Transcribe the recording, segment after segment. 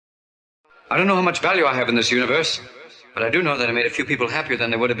I don't know how much value I have in this universe, but I do know that I made a few people happier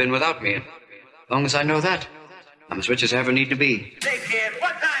than they would have been without me. And as long as I know that, I'm as rich as I ever need to be. Hey kid,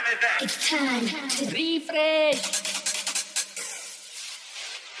 what time is that? It's time to refresh.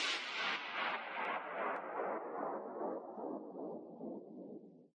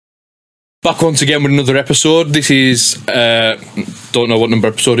 Back once again with another episode. This is, don't know what number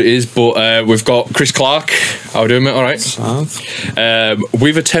episode it is, but we've got Chris Clark. How are you doing, mate? All right.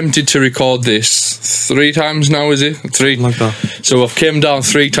 We've attempted to record this 3 times now, is it? 3? Like that. So I've came down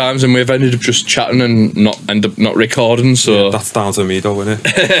 3 times and we've ended up just chatting and not recording. So yeah, that's down to me, though, isn't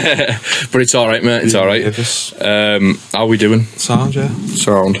it? But it's all right, mate. It's all right. How are we doing? Sound, yeah.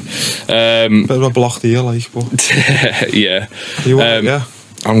 Sound. Bit of a block here, like, but yeah. You want, yeah.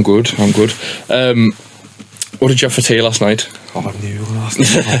 I'm good. What did you have for tea last night? Oh, I knew you were gonna ask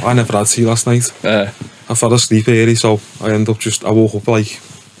that. I never had tea last night. I fell asleep early, so I woke up like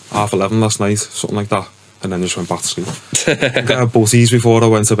 11:30 last night, something like that, and then just went back to sleep. I got butties before I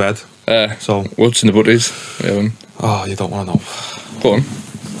went to bed. So what's in the butties? Oh, you don't want to know. Go on.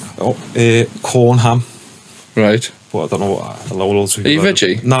 Corn ham. Right. But I don't know what. Are you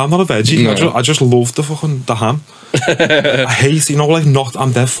veggie? No, I'm not a veggie. No. I just love the ham. I hate,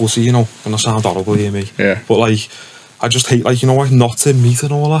 I'm dead fussy, and I sound horrible, you hear me? Yeah. But like, I just hate, nuts and meat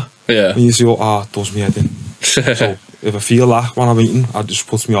and all that. Yeah. And you see, it does me head in. So if I feel that when I'm eating, it just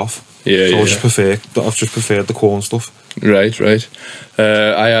puts me off. Yeah, so I've just preferred the corn stuff. Right.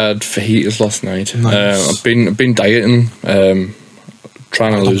 I had fajitas last night. Nice. I've been dieting,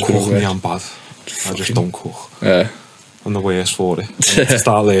 trying to lose a bit of weight. I'm bad. I just don't cook. Yeah. I'm the worst for it. I need to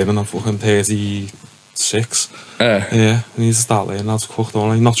start learning. I'm fucking 36. Yeah, I need to start learning how to cook, don't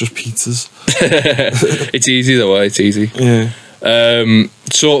I? Not just pizzas. It's easy though, it's easy. Yeah.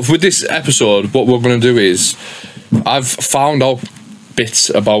 So with this episode, what we're going to do is, I've found out bits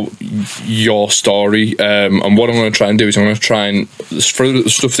about your story, and what I'm going to try and do is I'm going to try and, through the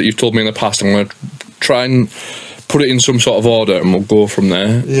stuff that you've told me in the past, I'm going to try and put it in some sort of order and we'll go from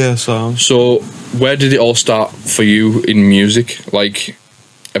there. Yeah, so where did it all start for you in music? Like,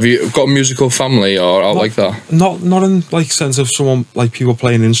 have you got a musical family or out like that? Not in like sense of someone like people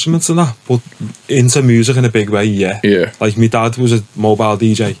playing instruments and that, but into music in a big way. Yeah. Like my dad was a mobile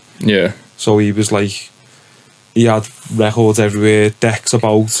DJ. Yeah. So he was like, he had records everywhere, decks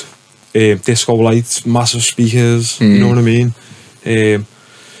about, disco lights, massive speakers. You know what I mean?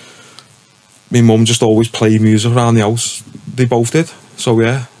 My mum just always played music around the house. They both did. So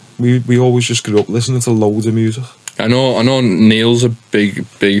yeah, we always just grew up listening to loads of music. I know Neil's a big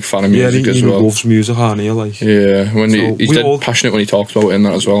fan of music as well. He loves music, aren't he? Like, yeah, he's dead passionate when he talks about it and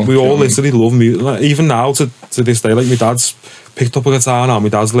that as well. We all literally love music. Like, even now to this day, like my dad's picked up a guitar now. My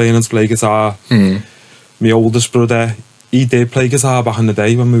dad's learning to play guitar. My oldest brother, he did play guitar back in the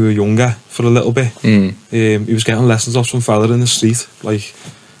day when we were younger for a little bit. He was getting lessons off some fella in the street. Like,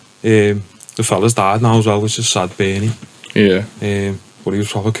 the fella's died now as well, which is sad, Bernie. Yeah. But he was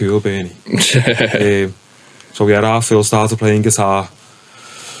proper cool, Bernie. So yeah, Phil started playing guitar.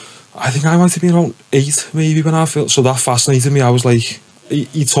 I think I might have been around 8 maybe when Phil. So that fascinated me. I was like,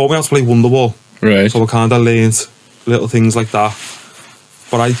 he taught me how to play Wonderwall. Right. So I kind of learned little things like that.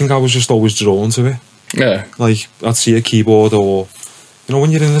 But I think I was just always drawn to it. Yeah. Like, I'd see a keyboard, or when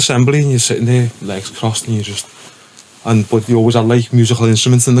you're in assembly and you're sitting there, legs crossed, and you just... But you always had like musical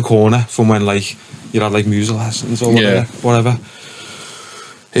instruments in the corner from when like you had like music lessons or whatever.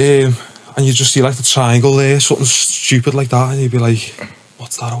 And you just see like the triangle there, something stupid like that, and you'd be like,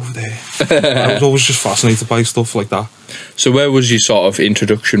 what's that over there? I was always just fascinated by stuff like that. So where was your sort of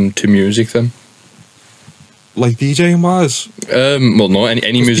introduction to music then? Like DJing wise? Well, no,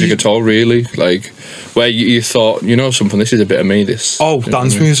 any music at all really. Like, where you thought, something, this is a bit of me, this. Oh,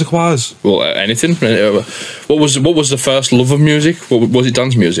 dance music wise? Well, anything. What was the first love of music? Was it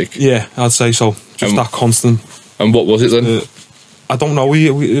dance music? Yeah, I'd say so. Just that constant. And what was it then? I don't know.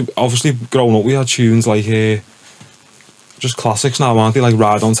 We obviously, growing up, we had tunes like just classics now, aren't they? Like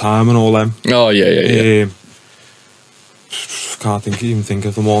Ride on Time and all them. Oh, yeah. Can't even think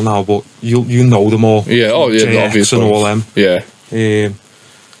of them all now, but you know them all. Yeah, obviously. And all them. Yeah.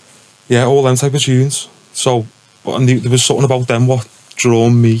 Yeah, all them type of tunes. So, there was something about them what drew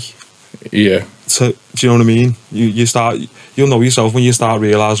me. Yeah. Do you know what I mean? You'll know yourself when you start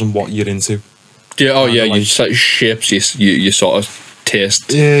realising what you're into. Yeah, you like, shapes you sort of taste.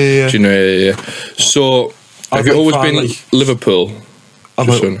 Yeah. Do you know? Yeah. So, have you always been like Liverpool?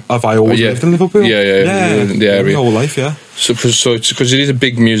 Have I always lived in Liverpool? Yeah. In the area. My whole life, yeah. So it's because it is a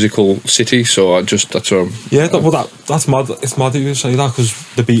big musical city, so that's what Yeah, that's mad. It's mad that you say that, because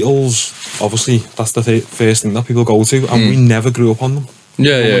the Beatles, obviously, that's the first thing that people go to, and we never grew up on them.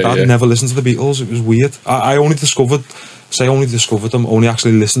 Yeah, My dad never listened to the Beatles. It was weird. I only discovered them, only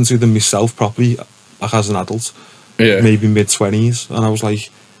actually listened to them myself properly, like as an adult. Yeah. Maybe mid-20s. And I was like,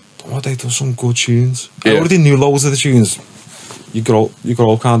 oh, they do some good tunes. Yeah. I already knew loads of the tunes. You grow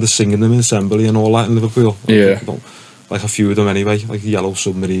up kind of singing them in assembly and all that in Liverpool. Yeah. Like a few of them anyway, like Yellow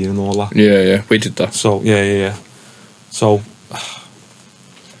Submarine and all that. Yeah, we did that. So, yeah. So,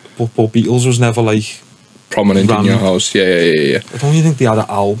 but Beatles was never like... Prominent in your house. Yeah. I don't even think they had an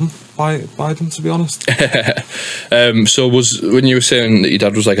album by them, to be honest. So when you were saying that your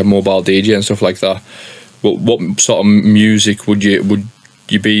dad was like a mobile DJ and stuff like that, what sort of music would you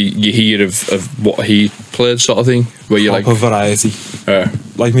hear of what he played, sort of thing? Where you like a variety.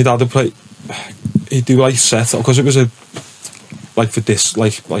 Like my dad would play, he'd do like sets, because it was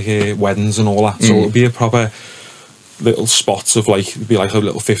weddings and all that. So it would be a proper little spots of like, it'd be like a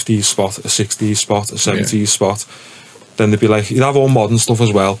little 50s spot, a 60s spot, a 70s spot. Then there'd be like, you'd have all modern stuff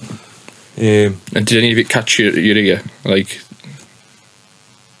as well. And did any of it catch your ear? Like,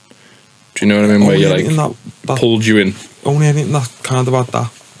 do you know what I mean? Where you like that pulled you in? Only anything that kind of had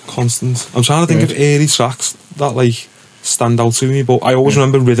that constant. I'm trying to think of early tracks that like stand out to me, but I always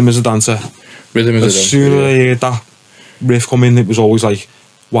remember Rhythm as a Dancer. As soon as I heard that riff come in, it was always like,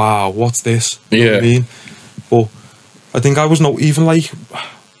 wow, what's this? You know what I mean? But I think I was not even like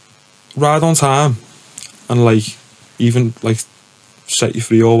Ride on Time and like even like Set You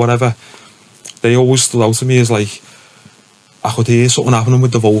Free or whatever. They always stood out to me as like, I could hear something happening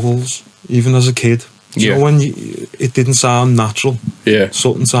with the vocals even as a kid. Do you know when it didn't sound natural? Yeah.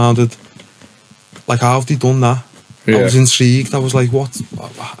 Something sounded like, how have they done that? Yeah. I was intrigued. I was like, what?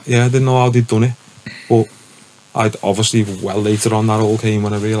 Yeah, I didn't know how they'd done it. But I'd obviously, well, later on that all came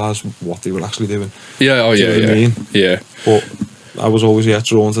when I realised what they were actually doing. Yeah, Do you know what I mean? Yeah. But I was always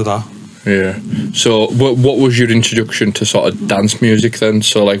drawn to that. Yeah. So what was your introduction to sort of dance music then?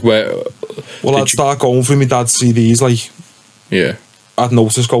 So like where... Well, I'd start going through my dad's CDs, like... Yeah. I'd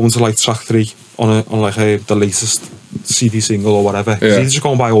notice going to like track 3 on the latest CD single or whatever. Yeah. He'd just go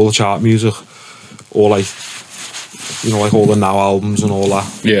and buy all the chart music or like, you know, like all the Now albums and all that.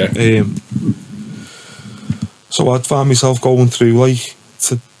 Yeah. So I'd find myself going through like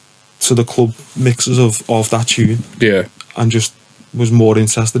to the club mixes of that tune. Yeah. And just was more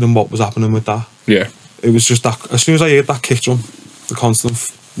interested in what was happening with that. Yeah. It was just that, as soon as I heard that kick drum, the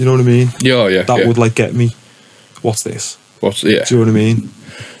constant, you know what I mean? Yeah. That would like get me, what's this? Do you know what I mean?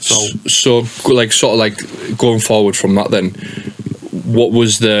 So like sort of like going forward from that then, what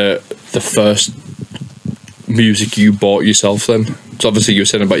was the first music you bought yourself then? So obviously you were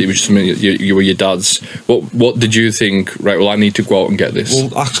saying about you were your dad's. What did you think, right, well I need to go out and get this?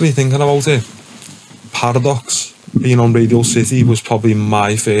 Well, actually thinking about it, Paradox being on Radio City was probably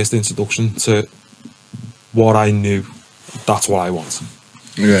my first introduction to what I knew. That's what I want.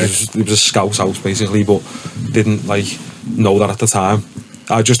 Right. It was a scout house basically, but didn't like know that at the time.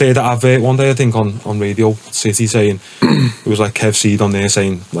 I just heard an advert one day, I think, on Radio City saying it was like Kev Seed on there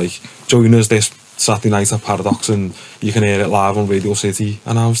saying like, join us this Saturday night at Paradox and you can hear it live on Radio City.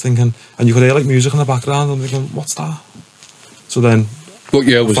 And I was thinking, and you could hear like music in the background. I'm thinking, what's that? So then, what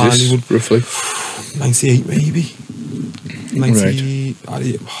year was this roughly? 98 maybe. 90.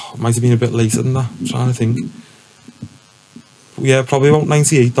 Right. Might have been a bit later than that. I'm trying to think. Yeah, probably about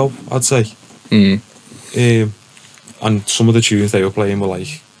 98 though, I'd say. And some of the tunes they were playing were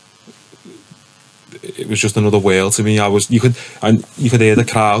like, it was just another world to me. You could hear the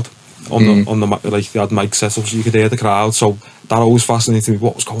crowd on the like they had mic setups, so you could hear the crowd. So that always fascinated me.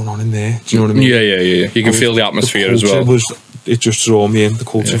 What was going on in there? Do you know what I mean? Yeah. You can feel the atmosphere as well. It just drew me in, the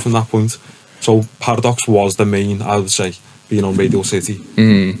culture from that point. So Paradox was the main, I would say, being on Radio City.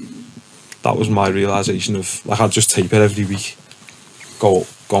 That was my realisation of, like, I'd just tape it every week. Go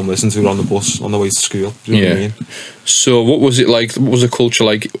and listen to it on the bus on the way to school. Do you know what I mean? So what was it like? What was the culture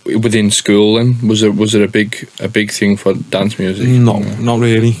like within school then? Was it a big thing for dance music? No, not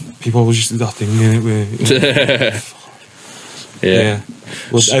really. People always used to do that thing in it where yeah.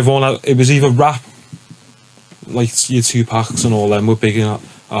 Well, everyone it was either rap, like your Tupacs and all them were big in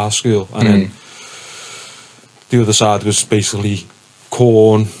our school, and then the other side was basically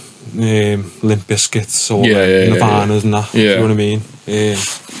Korn, Limp Bizkit or Nirvana's and that. Do you know what I mean?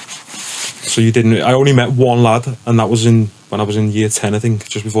 So you didn't. I only met one lad, and that was when I was in year 10, I think,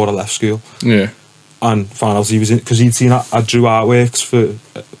 just before I left school. Yeah. And found out he was in, because he'd seen I drew artworks for.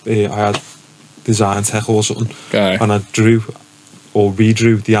 I had design tech or something, and I drew or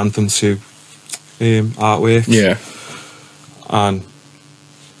redrew the Anthem 2 artworks. Yeah. And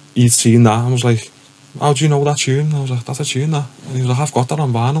he'd seen that. I was like, "How do you know that tune?" I was like, "That's a tune, that." And he was like, "I've got that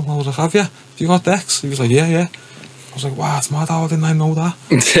on vinyl." I was like, "Have you? Have you got Dex?" He was like, "Yeah." I was like, wow, it's mad, how didn't I know that?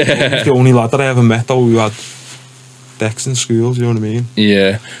 He was the only lad that I ever met though who had decks in school, you know what I mean?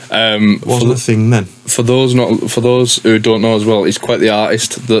 Yeah. It wasn't a thing then. For those who don't know as well, he's quite the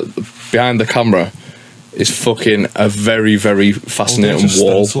artist that behind the camera is fucking a very, very fascinating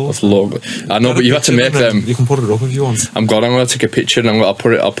wall of logo. I know, but you had to make them. You can put it up if you want. I'm gonna take a picture and I'll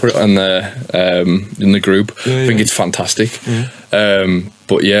put it in the group. I think it's fantastic.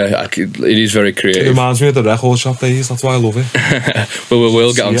 But yeah, it is very creative. It reminds me of the record shop days. That's why I love it. Well,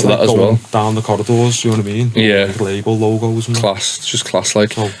 we'll get onto that as well. Down the corridors, you know what I mean? Yeah. Like label logos and class. It's just class,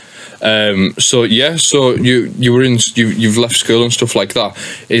 like. Oh. So you were you've left school and stuff like that.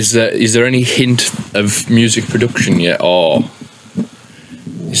 Is there any hint of music production yet, or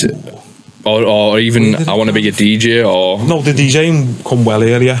is it, or even I want to be a DJ, or no? The DJing come well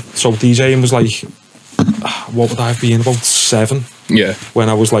earlier. So DJing was like, what would I have been, about 7? Yeah. When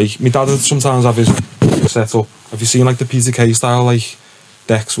I was like, my dad would sometimes have his set up. Have you seen like the Peter Kay style like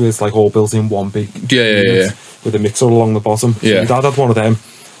decks with like all built in one big yeah with a mixer along the bottom? So yeah. my dad had one of them.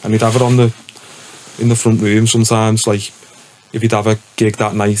 And he'd have it in the front room sometimes. Like if he'd have a gig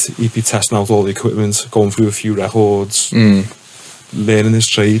that night, he'd be testing out all the equipment, going through a few records, learning his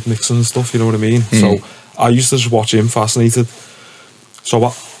trade, mixing and stuff. You know what I mean? So I used to just watch him, fascinated.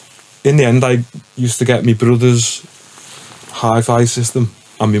 So in the end, I used to get my brother's hi-fi system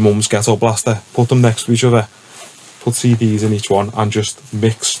and my mum's ghetto blaster, put them next to each other, put CDs in each one, and just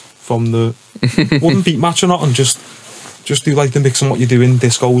mix from the wouldn't beat match or not, and just do like the mix and what you do in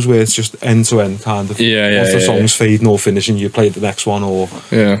discos where it's just end to end kind of. Once the song's fading or finishing, you play the next one, or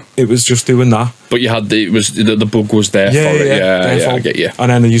it was just doing that. But you had the bug was there for it. Yeah, I get you. And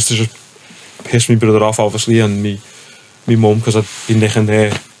then I used to just piss my brother off, obviously, and me mum, because I'd be nicking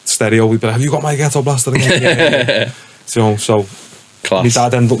their stereo. We'd be like, "Have you got my ghetto blaster again?" Yeah. So class. My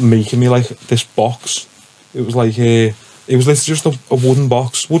dad ended up making me like this box. It was like it was literally just a wooden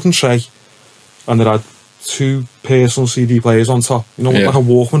box, wooden tray, and it had 2 personal CD players on top. You know, like a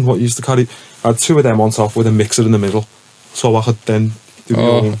Walkman, what you used to carry. I had 2 of them on top with a mixer in the middle, so I could then do my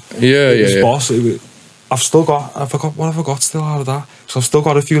own. Boss. I've still got. I forgot still out of that. So I've still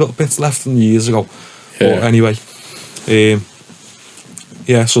got a few little bits left from years ago. Yeah. But anyway,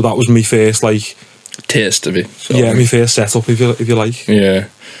 so that was my first like taste of it. My first setup, if you like. Yeah.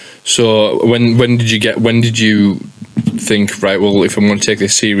 So when did you think, right, well, if I'm going to take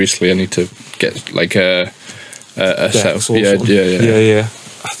this seriously, I need to get like a setup? Yeah.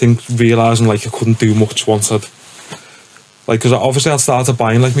 I think realising like I couldn't do much once I'd because obviously I'd started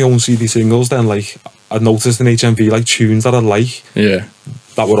buying like my own CD singles. Then like I'd noticed in HMV like tunes that I'd like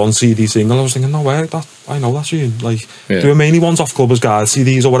that were on CD single. I was thinking, no way, I know that tune. Like they were mainly ones off Clubbers Guide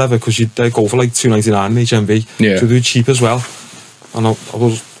CDs or whatever, because they go for like $2.99 in HMV. So they were cheap as well. And I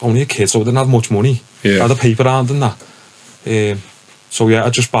was only a kid, so I didn't have much money. I had a paper round and that.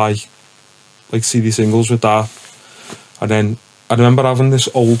 I'd just buy like CD singles with that. And then I remember having this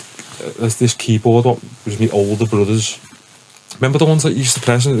this keyboard, what was my older brother's. Remember the ones that you used to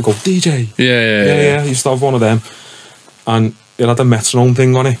press and it'd go, DJ? Yeah. I used to have one of them. And it had a metronome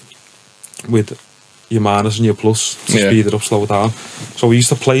thing on it with your minus and your plus to speed it up, slow it down. So we used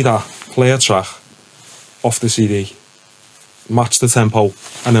to play a track off the CD, match the tempo,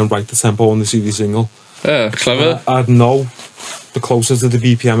 and then write the tempo on the CD single. Clever. I'd know the closer to the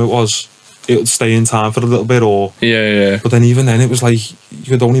BPM it was, it would stay in time for a little bit, or But then even then, it was like you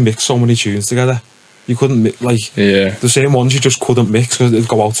could only mix so many tunes together. You couldn't the same ones you just couldn't mix because it'd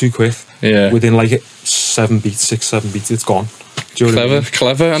go out too quick. Within like 6-7 beats, it's gone. Do you know what I mean?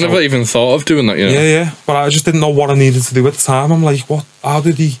 Clever. I never even thought of doing that. You know? Yeah. But I just didn't know what I needed to do at the time. I'm like, what? How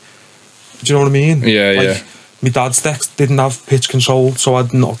did he? Do you know what I mean? Yeah. My dad's decks didn't have pitch control, so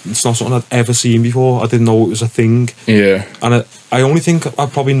it's not something I'd ever seen before. I didn't know it was a thing. Yeah. And I only think I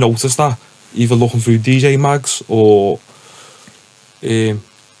probably noticed that either looking through DJ mags or in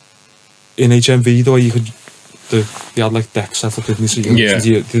HMV, the way they had like decks set up, didn't you? So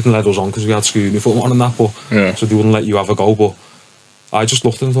they didn't let us on because we had screen foot on and that, but so they wouldn't let you have a go. But I just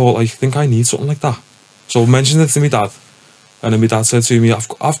looked and thought, like, I think I need something like that. So I mentioned it to my dad, and then my dad said to me, I've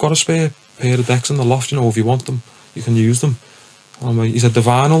got a spare pair of decks in the loft, you know, if you want them, you can use them. And I'm like, he said, the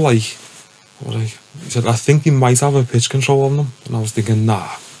vinyl, he said, I think they might have a pitch control on them. And I was thinking,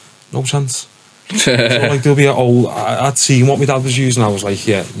 nah, no chance. So like there'll be I'd seen what my dad was using. I was like,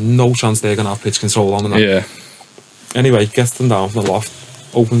 yeah, no chance they're gonna have pitch control on them. Yeah. Anyway, gets them down from the loft,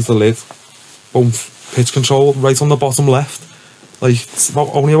 opens the lid, boom, pitch control right on the bottom left, like it's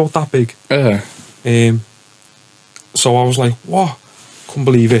only about that big. So I was like, what? Couldn't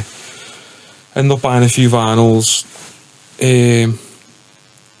believe it. Ended up buying a few vinyls,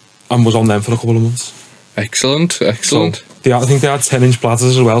 and was on them for a couple of months. Excellent. So I think they had 10-inch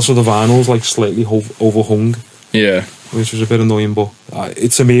platters as well, so the vinyl's like slightly overhung, Yeah. which was a bit annoying. But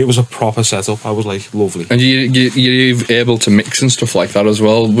to me, it was a proper setup. I was like, lovely. And you're able to mix and stuff like that as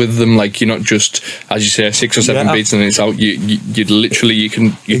well with them. Like, you're not just, as you say, 6 or 7 beats and it's out. You literally,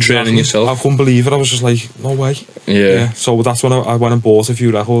 you're training yourself. I couldn't believe it. I was just like, no way. Yeah. So that's when I went and bought a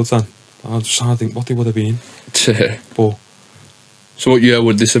few records then. I was just trying to think what they would have been. But So what year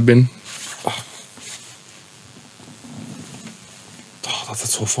would this have been?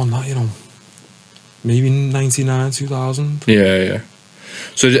 that's a tough one, that, you know. Maybe 99, 2000. Yeah.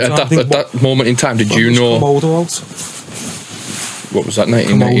 So at that moment in time, did you know... Komodo out? What was that,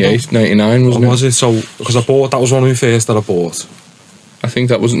 1998, 99, wasn't it? Was it? So, because that was one of my first that I bought. I think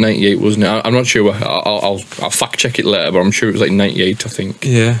that was 98, wasn't it? I'm not sure. I'll fact check it later, but I'm sure it was like 98, I think.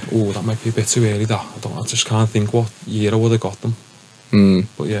 Yeah. Oh, that might be a bit too early, that. I just can't think what year I would have got them.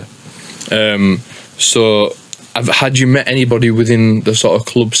 But yeah. So... Had you met anybody within the sort of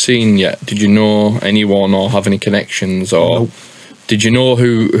club scene yet? Did you know anyone or have any connections? Or Nope. Did you know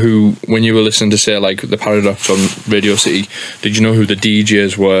who, when you were listening to, say, like, The Paradox on Radio City, did you know who the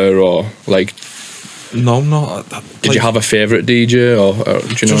DJs were? Or, like... No, no. Did you have a favourite DJ? Or do you know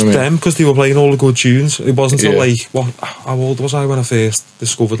just what I mean? them, because they were playing all the good tunes. It wasn't until, Yeah. like, how old was I when I first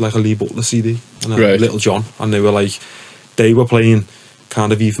discovered, like, a Lee Butler CD? And a Right. Little John. And they were playing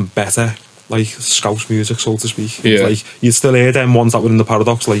kind of even better, like, Scouse music, so to speak. Yeah. Like, you'd still hear them ones that were in the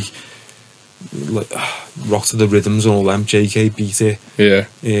Paradox, like Rock to the Rhythms and all them, JK, Beat It,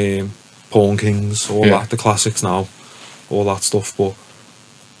 Yeah. Pawn Kings, all Yeah. that, the classics now, all that stuff. But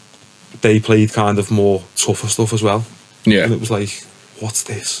they played kind of more tougher stuff as well. Yeah. And it was like, what's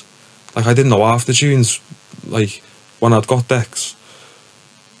this? Like, I didn't know half the tunes. Like, when I'd got decks,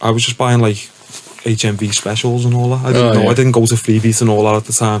 I was just buying, like, HMV specials and all that. I didn't know. Yeah. I didn't go to Freebeats and all that at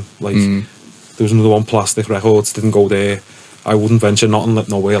the time. Like, there was another one, Plastic Records, didn't go there. I wouldn't venture nothing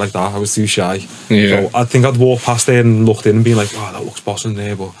nowhere like that. I was too shy. Yeah. So I think I'd walk past there and looked in and been like, wow, that looks boss in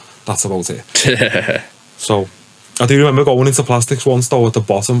there, but that's about it. So I do remember going into Plastics once though at the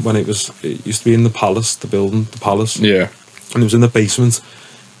bottom when it used to be in the Palace, the building, the Palace. Yeah. And it was in the basement.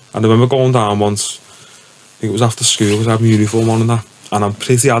 And I remember going down once, I think it was after school, because I had my uniform on and that. And I'm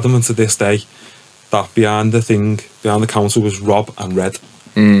pretty adamant to this day that behind the counter was Rob and Red.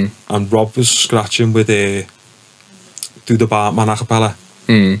 And Rob was scratching with Do the Bartman a cappella.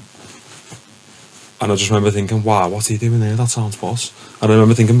 And I just remember thinking, wow, what's he doing there? That sounds boss. And I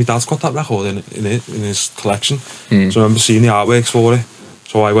remember thinking, my dad's got that record in his collection. So I remember seeing the artworks for it.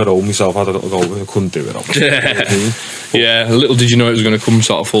 So I went home myself, I had a little go, I couldn't do it. Yeah, little did you know it was going to come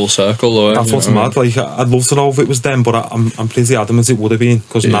sort of full circle. Or, That's what's mad. Like, I'd love to know if it was them, but I'm pretty adamant it would have been,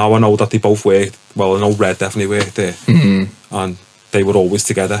 because now I know that they both worked. Well, I know Red definitely worked there, and they were always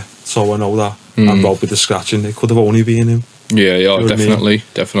together. So I know that. And Rob with the scratching, it could have only been him. Yeah, know what I mean?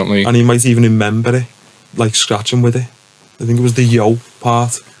 definitely. And he might even remember it, like scratching with it. I think it was the yo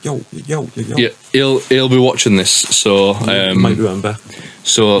part. Yo. Yeah, he'll be watching this, so He might remember.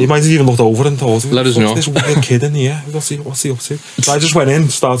 so He might have even looked over and thought, Let us know. This weird kid in here. What's he up to? So I just went in,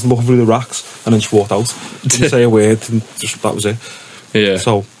 started looking through the racks, and then just walked out. Didn't say a word, and just that was it. yeah,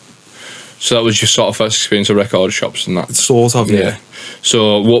 So that was your sort of first experience of record shops and that. it's sort of, yeah.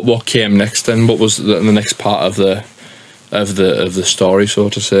 So what came next then? What was the next part of the story, so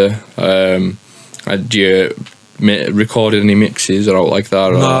to say? Had you recorded any mixes or out like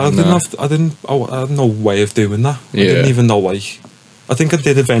that? No, I had no way of doing that. I Yeah. didn't even know, like, I think I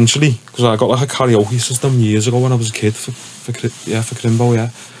did eventually, because I got like a karaoke system years ago when I was a kid for Crimbo, yeah.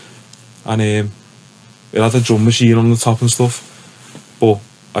 And it had a drum machine on the top and stuff. But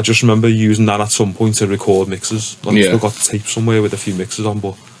I just remember using that at some point to record mixes. I've still got the tape somewhere with a few mixes on,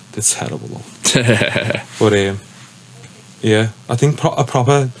 but they're terrible though. But yeah, I think a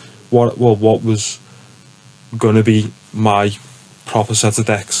proper what was gonna be my proper set of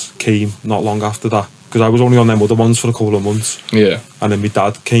decks came not long after that, because I was only on them other ones for a couple of months. Yeah. And then my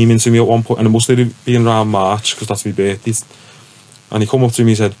dad came into me at one point, and it must have been around March, because that's my birthday. And he come up to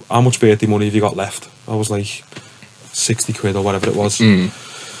me and said, how much birthday money have you got left? I was like, 60 quid or whatever it was.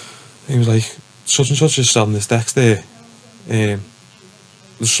 He was like, such and such is selling this decks there. There's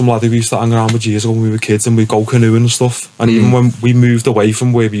some lad who we used to hang around with years ago when we were kids, and we'd go canoeing and stuff. And even when we moved away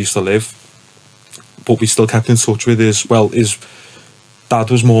from where we used to live, but we still kept in touch with his dad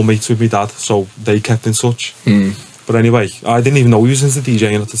was more mates with my dad, so they kept in touch. But anyway, I didn't even know he was into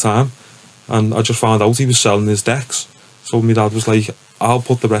DJing at the time, and I just found out he was selling his decks. So my dad was like, I'll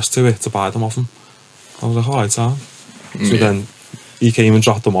put the rest to it to buy them off him. I was like, alright, Sam. So then he came and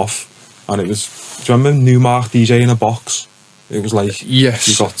dropped them off, and it was, do you remember Newmark DJ in a box It was like Yes.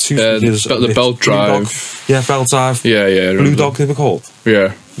 you got two speakers, the belt Blue Dog. drive. Yeah, belt drive. Yeah, yeah. I Blue remember Dog they were called.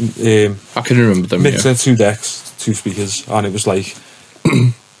 them. Yeah, I can remember them. Mixer, Yeah. 2 decks, 2 speakers, and it was like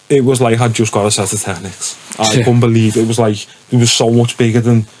it was like I'd just got a set of Technics. I couldn't believe it was like it was so much bigger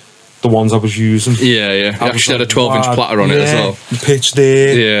than the ones I was using. Yeah, yeah. I You was actually had a like, 12-inch wow, platter on it as well. The pitch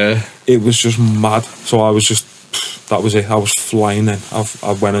there. Yeah. It was just mad. So I was just, that was it. I was flying then.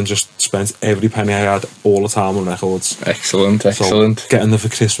 I went and just spent every penny I had all the time on records. Excellent, So excellent. getting them for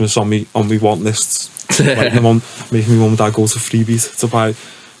Christmas on me want lists. Writing them on, making my mum and dad go to Freebeat to buy.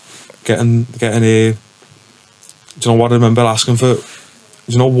 Getting a. Do you know what I remember asking for? Do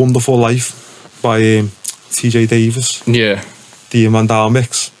you know Wonderful Life by TJ Davis? Yeah. The Van Dahl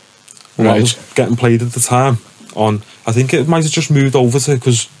mix. Well, that Right. was getting played at the time on. I think it might have just moved over to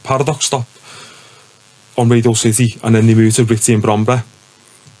because Paradox stopped on Radio City and then they moved to Ritzy and Brombre.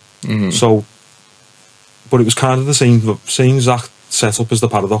 So, but it was kind of the same exact setup as the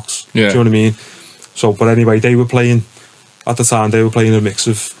Paradox. Yeah. Do you know what I mean? So, but anyway, they were playing at the time. They were playing a mix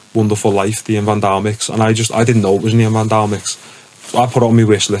of Wonderful Life, the Ian Van Dahl mix, and I didn't know it was an Ian Van Dahl mix. So I put it on my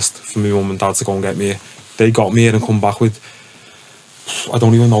wish list for my mum and dad to go and get me. They got me here and come back with. I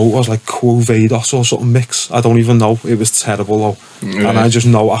don't even know, it was like Quo Vados or something mix. I don't even know. It was terrible though. Yeah. And I just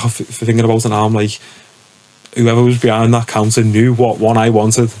know, thinking about it now, I'm like, whoever was behind that counter knew what one I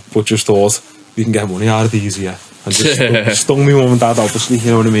wanted, but just thought, we can get money out of these here. And just stung me mum and dad, obviously,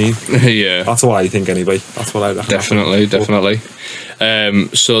 you know what I mean? Yeah. That's what I think anyway. That's what I reckon. Definitely, definitely.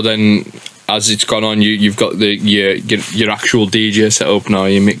 So then, as it's gone on, you've got your actual DJ set up now.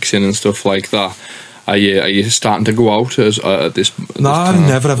 You're mixing and stuff like that. Are you starting to go out at this? Nah, I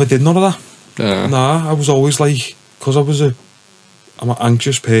never ever did none of that. Nah, I was always like, because I'm an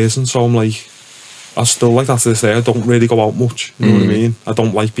anxious person, so I'm like, I still like that to this day. I don't really go out much. You know what I mean? I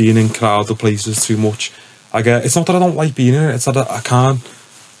don't like being in crowded places too much. It's not that I don't like being in it. It's that I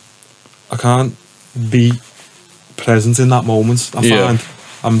can't be present in that moment. I find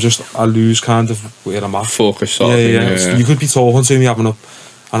I lose kind of where I'm at. Focus sort of thing. Yeah. You could be talking to me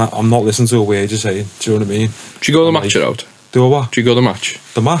and I'm not listening to a word you're saying. Do you know what I mean? Do you go to the match out? Do I what? Do you go to the match?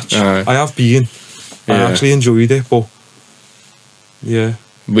 The match? Aye. I have been. I Yeah. actually enjoyed it, but yeah.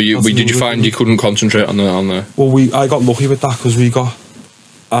 But did you find you couldn't concentrate on the? Well, I got lucky with that because we got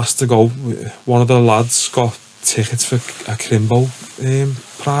asked to go. One of the lads got tickets for a Crimbo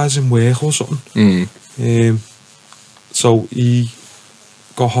prize in work or something. So he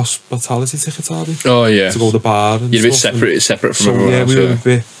got hospitality tickets, had he? Oh yeah. To go to the bar and You're a bit stuff, separate from so everyone else. we were a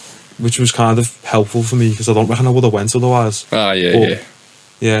bit, which was kind of helpful for me because I don't reckon I would have went otherwise. Ah yeah, But, yeah.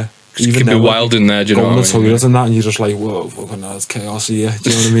 Yeah. It can be wild in there, do you know going what to I mean? the toilet and that, and you're just like, whoa, fucking hell, it's chaos here. Do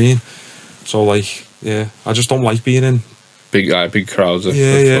you know what I mean? So like, yeah, I just don't like being in big crowds of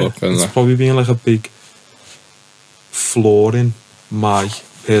folk and it's that. probably being like a big flaw in my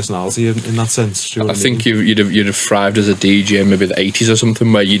personality in that sense. Do you know I what think mean? you'd have thrived as a DJ in maybe the 80s or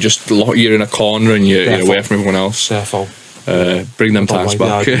something, where you're in a corner and you're Defo. away from everyone else. Defo. Bring them Don't times like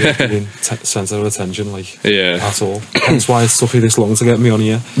back. the idea of being centre of attention, like Yeah. at all. That's why it took me this long to get me on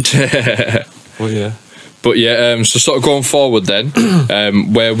here. But yeah. But yeah, so sort of going forward then,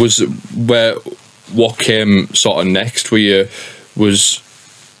 what came sort of next? Were you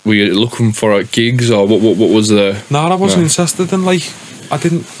looking for gigs, or what was the? No, I wasn't interested in like I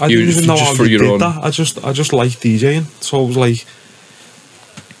didn't even know how for you your did own- that. I just liked DJing, so I was like,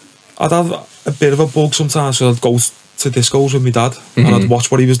 I'd have a bit of a bug sometimes. So I'd go to discos with my dad and I'd watch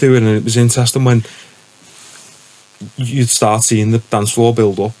what he was doing, and it was interesting when you'd start seeing the dance floor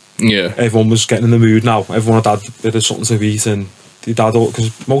build up. Yeah. Everyone was getting in the mood now. Everyone had a bit of something to eat, and the dad,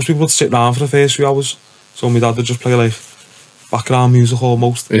 because most people would sit down for the first few hours, so my dad would just play like background music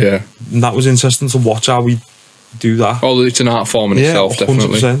almost. Yeah. And that was interesting to watch how we do that. Oh, it's an art form in itself,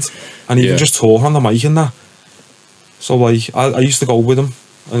 definitely. 100%. And even just talk on the mic and that. So like, I used to go with him,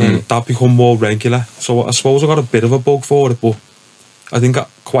 and then that become more regular. So I suppose I got a bit of a bug for it, but I think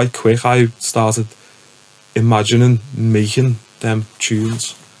quite quick I started imagining making them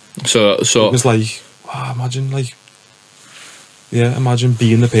tunes. So It was like, imagine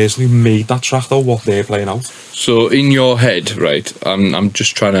being the person who made that track though, what they're playing out. So in your head, right? I'm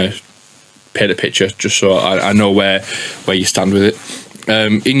just trying to paint a picture, just so I know where you stand with it.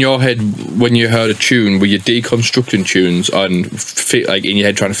 In your head, when you heard a tune, were you deconstructing tunes and like in your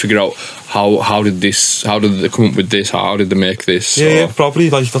head trying to figure out how did they come up with this? How did they make this? Yeah, probably.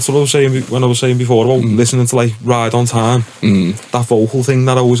 Like that's what I was saying when I was saying before about listening to like Ride on Time. That vocal thing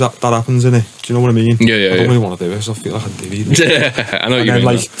that happens in it. Do you know what I mean? Yeah. I don't really want to do it, so I feel like I do it. I know And you then mean.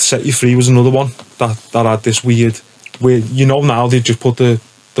 like Set You Free was another one that had this weird now they just put the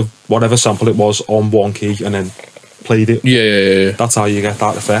whatever sample it was on one key and then played it. Yeah. That's how you get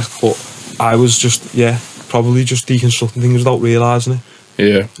that effect. But I was just, probably just deconstructing things without realising it.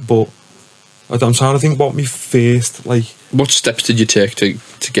 Yeah. But I'm trying to think what me first, like... What steps did you take to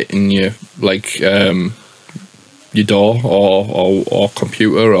get in your, like, your door or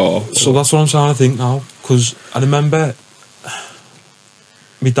computer or... So that's what I'm trying to think now. Because I remember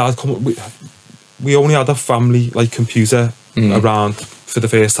my dad we only had a family, like, computer around for the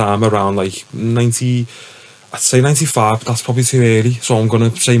first time around, like, 90... I'd say 95, but that's probably too early. So I'm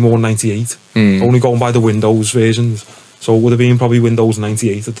going to say more 98. Only going by the Windows versions. So it would have been probably Windows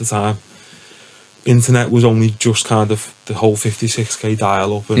 98 at the time. Internet was only just kind of the whole 56k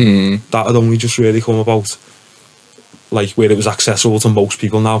dial-up, and that had only just really come about, like, where it was accessible to most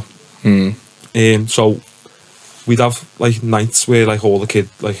people now. So we'd have, like, nights where, like, all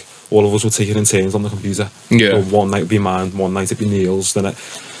of us were taking in turns on the computer. Yeah. So one night would be mine, one night it'd be Neil's, and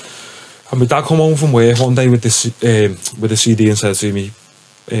my dad come home from work one day with a CD and said to me,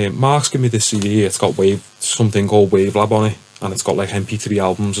 Mark's give me this CD, it's got something called Wavelab on it, and it's got, like, MP3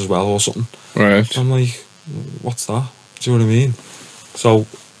 albums as well or something. Right. I'm like, what's that? Do you know what I mean? So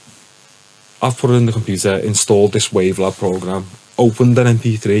I've put it in the computer, installed this Wavelab program, opened an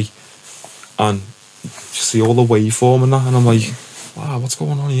MP3, and you see all the waveform and that, and I'm like, wow, what's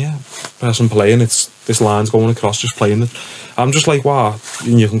going on here? Press and play, and it's this line's going across, just playing it. I'm just like, wow,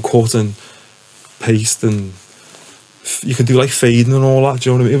 and you can cut and paste, and you could do, like, fading and all that. Do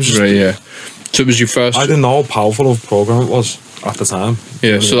you know what I mean? It was just, right, yeah. So it was your first... I didn't know how powerful of a program it was at the time.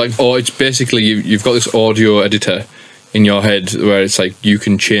 Yeah, so, like, it's basically you've got this audio editor in your head where it's like you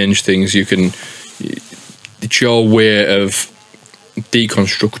can change things, it's your way of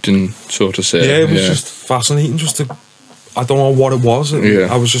deconstructing, so to say. Yeah, it was just fascinating just to... I don't know what it was.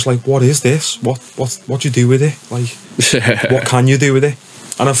 I was just like, what is this? What do you do with it? Like, what can you do with it?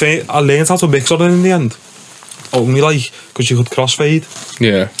 And I learned how to mix on it in the end. Only, like, because you could crossfade.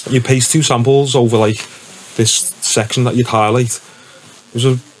 Yeah. You paste two samples over, like, this section that you'd highlight. It was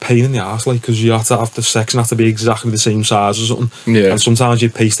a pain in the arse, like, because you had to have the section have to be exactly the same size or something. Yeah. And sometimes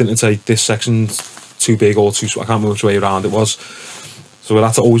you'd paste it and say, this section's too big or too... I can't remember which way around it was. So it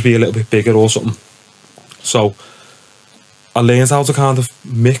had to always be a little bit bigger or something. So I learned how to kind of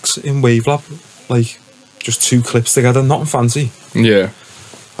mix in Wavelab, like, just two clips together, nothing fancy. Yeah.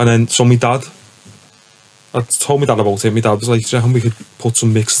 And then, so my dad... I told my dad about it. My dad was like, do you reckon we could put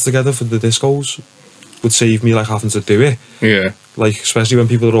some mixes together for the discos? Would save me, like, having to do it. Yeah. Like, especially when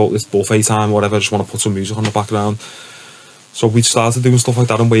people are all, it's buffet time or whatever, just want to put some music on the background. So we started doing stuff like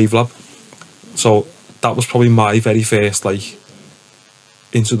that in Wavelab. So that was probably my very first, like,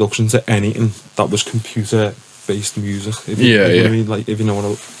 introduction to anything that was computer-based music. If you know what I mean? Like, if you know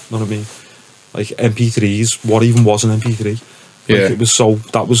what I mean. Like, MP3s, what even was an MP3? Like, Yeah. it was so,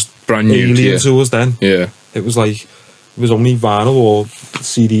 that was Brand new alien to us then. Yeah. It was like, it was only vinyl or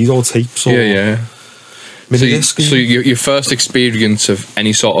CDs or tapes or So, disc. so your first experience of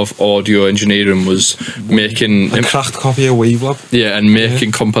any sort of audio engineering was making... a cracked copy of Wavelab. Yeah, and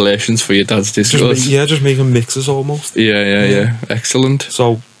making compilations for your dad's discos. Just making mixes almost. Yeah. Excellent.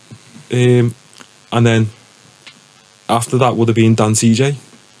 So, and then after that would have been Dan CJ.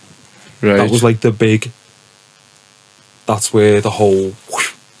 Right. That was like the big... That's where the whole...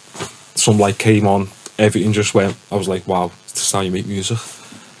 Some light came on, everything just went... I was like, wow, this is how you make music.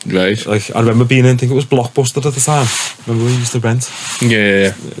 Right. Like, I remember being in, I think it was Blockbuster at the time. Remember we used to rent?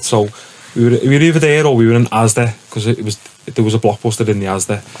 Yeah. So we were either there or we were in Asda, because there was a Blockbuster in the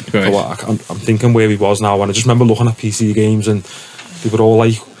Asda. Right. So I'm thinking where we was now, and I just remember looking at PC games, and they were all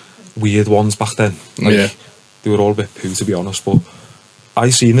like weird ones back then. Like, they were all a bit poo, to be honest. But I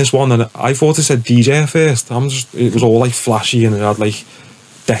seen this one, and I thought it said DJ at first. It was all like flashy, and it had like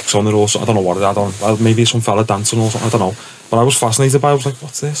decks on it or something. I don't know what it had on. Maybe some fella dancing or something. I don't know. But I was fascinated by it. I was like,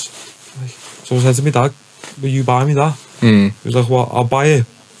 what's this? Like, so I said to my dad, will you buy me that? He was like, well, I'll buy it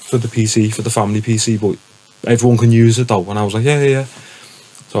for the PC, for the family PC, but everyone can use it though. And I was like, yeah.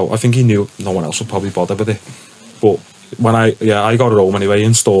 So I think he knew no one else would probably bother with it. But when I got it home anyway,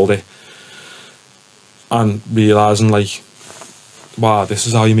 installed it, and realising like, wow, this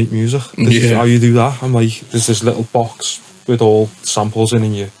is how you make music. This is how you do that. I'm like, there's this little box with all samples in,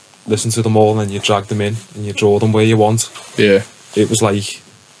 and you listen to them all, and then you drag them in and you draw them where you want. Yeah. It was like,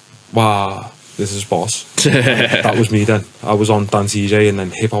 wow, this is boss. That was me then. I was on Dance EJ and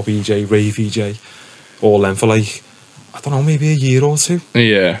then Hip Hop EJ, Rave EJ, all them for like, I don't know, maybe a year or two.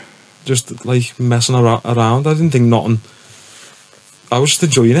 Yeah. Just like messing around. I didn't think nothing. I was just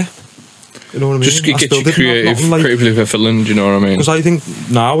enjoying it. You know what I mean? Just get you creatively fulfilling, do you know what I mean? Because I think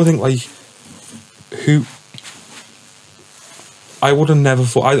like, I would have never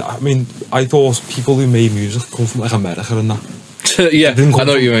thought. I mean, I thought people who made music come from like America and that. Yeah, Didn't come I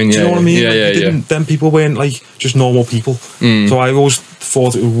know what you mean. do you Yeah, know what I mean? yeah, Like, yeah, they yeah. didn't- Them people weren't like just normal people. So I always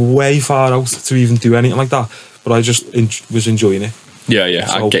thought it was way far out to even do anything like that. But I just was enjoying it. Yeah, yeah,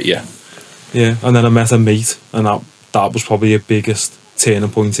 I So- get you. Yeah, and then I met a mate, and that was probably the biggest turning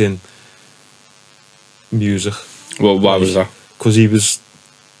point in music. Well, why was that? Because he was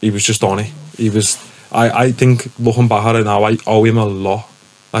just on it. He was. I think looking back at it now, I owe him a lot.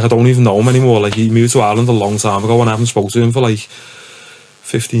 Like I don't even know him anymore. Like he moved to Ireland a long time ago, and I haven't spoken to him for like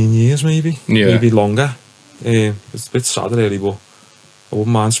 15 years, maybe, Yeah. maybe longer. It's a bit sad, really, but I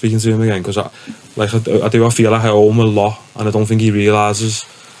wouldn't mind speaking to him again because I do. I feel like I owe him a lot, and I don't think he realizes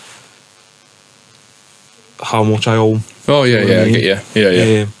how much I owe him. Oh yeah, You know what yeah, I I mean? get you. Yeah,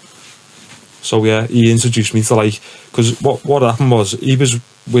 yeah. So yeah, he introduced me to like, because what happened was he was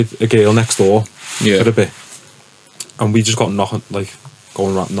with a girl next door Yeah. for a bit, and we just got knocking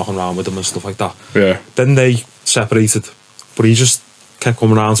around with them and stuff like that. Yeah. Then they separated, but he just kept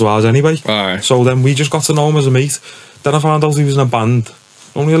coming around to ours anyway. Aye. So then we just got to know him as a mate. Then I found out he was in a band.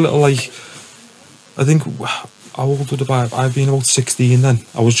 Only a little like, I think, how old would I've been about 16 then.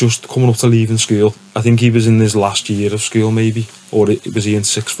 I was just coming up to leaving school. I think he was in his last year of school maybe, or was he in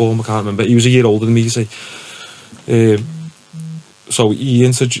sixth form? I can't remember. He was a year older than me, you see. So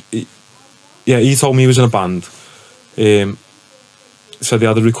he told me he was in a band. So they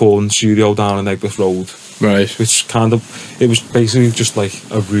had a recording studio down in Eggbeth Road, Right. which it was basically just like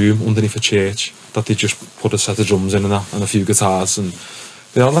a room underneath a church that they just put a set of drums in and that, and a few guitars, and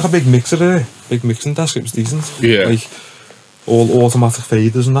they had like a big mixer there, big mixing desk. It was decent. Yeah. Like all automatic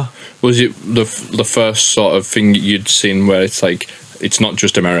faders and that. Was it the first sort of thing you'd seen where it's like it's not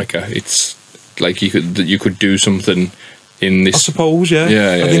just America? It's like you could do something in I this. suppose, yeah.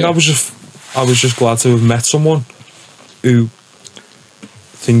 Yeah, yeah, I think yeah. I was just glad to have met someone who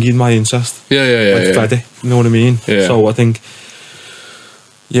thinking my interest. Yeah, yeah, yeah. Like yeah. fed it, you know what I mean? Yeah. So I think,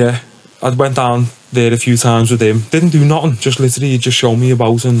 yeah, I went down there a few times with him. Didn't do nothing, just literally just showed me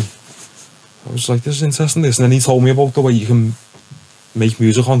about, and I was like, this is interesting, this. And then he told me about the way you can make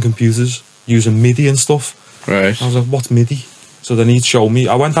music on computers using MIDI and stuff. Right. I was like, what's MIDI? So then he'd show me.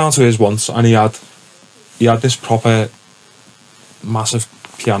 I went down to his once, and he had this proper massive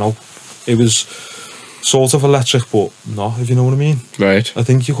piano. It was sort of electric, but not, if you know what I mean. Right. I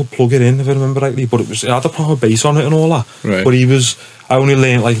think you could plug it in, if I remember rightly, but it had a proper bass on it and all that. Right. But I only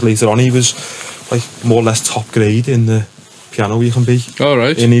learned like later on, he was like more or less top grade in the piano you can be. All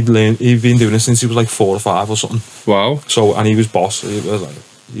right. And he'd been doing it since he was like 4 or 5 or something. Wow. So, and he was boss. He was like,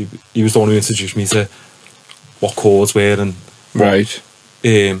 he was the one who introduced me to what chords were and what, Right.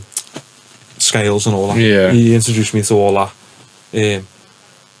 scales and all that. Yeah. He introduced me to all that.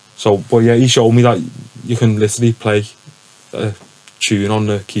 But yeah, he showed me that you can literally play a tune on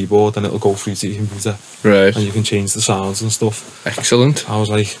the keyboard and it'll go through to your computer, Right. and you can change the sounds and stuff. Excellent. I was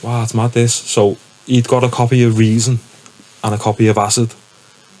like, wow, it's mad this. So he'd got a copy of Reason and a copy of Acid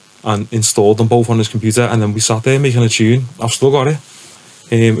and installed them both on his computer, and then we sat there making a tune. I've still got it.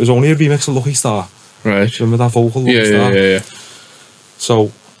 It was only a remix of Lucky Star. Right. Remember that vocal, Lucky Yeah, Star? yeah, yeah.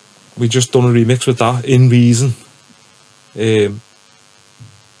 So we just done a remix with that in Reason.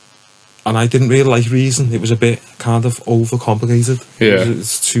 And I didn't really like Reason. It was a bit kind of overcomplicated. Yeah.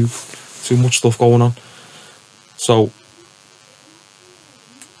 It's too much stuff going on. So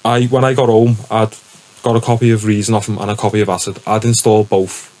when I got home, I'd got a copy of Reason off him and a copy of Acid. I'd installed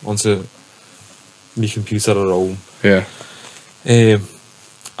both onto my computer at home. Yeah.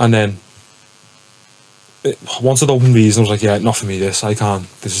 And then once I'd opened Reason, I was like, yeah, not for me this. I can't.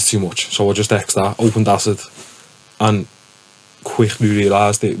 This is too much. So I just X'd that, opened Acid, and quickly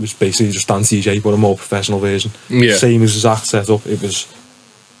realised it was basically just Dan TJ, but a more professional version. Yeah. Same as exact setup. It was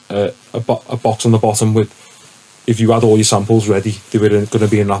a box on the bottom with, if you had all your samples ready, they were going to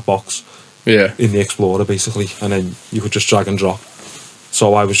be in that box Yeah. in the Explorer basically, and then you could just drag and drop.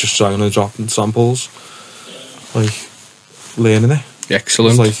 So I was just dragging and dropping samples, like learning it. It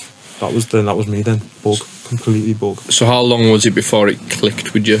Excellent. was like that was me then. Completely bug. So how long was it before it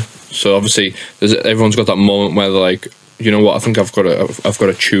clicked with you? So obviously, everyone's got that moment where they're like, you know what? I think I've got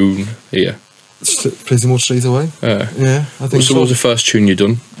a tune here. Pretty much straight away. Yeah, I think So what was the first tune you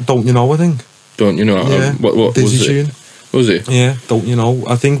done? Don't you know? I think. Don't you know? Yeah. What Dizzy was it? tune. Was it? Yeah, don't you know?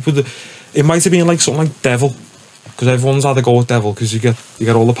 I think it might have been like something like Devil, because everyone's had a go at Devil because you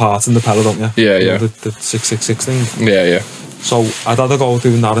get all the parts in the pedal, don't you? Yeah, You know, yeah. the 666 thing. Yeah, yeah. So I'd had a go at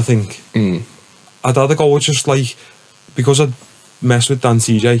doing that. I think. I'd had a go at just like, because I'd messed with Dan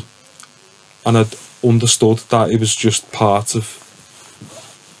TJ, and I'd understood that it was just part of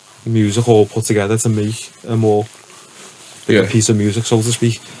music all put together to make a more a piece of music, so to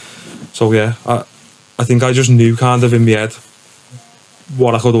speak. So yeah, I think I just knew kind of in my head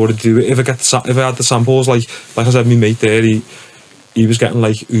what I could already do if I had the samples. Like I said, my mate there, he was getting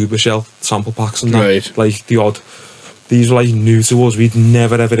like Uber Shell sample packs and that, Right. like the odd. These were like new to us. We'd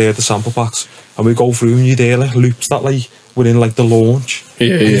never ever heard the sample packs, and we go through and you'd hear like loops that like were in like the launch.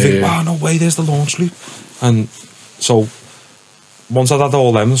 Yeah, and you yeah, think, yeah. wow, no way, there's the launch loop. And so once I had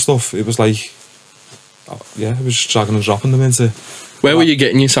all them and stuff, it was like, yeah, it was just dragging and dropping them into. Where were you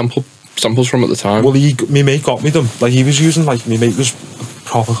getting your samples from at the time? Well, my mate got me them. Like he was using, like my mate was a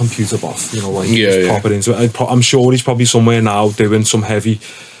proper computer buff, you know, like he was proper into it. I'm sure he's probably somewhere now doing some heavy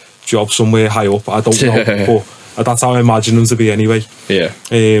job somewhere high up. I don't know, but that's how I imagine him to be anyway. Yeah.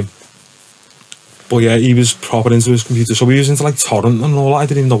 But yeah, he was proper into his computer, so he was into like torrent and all that. I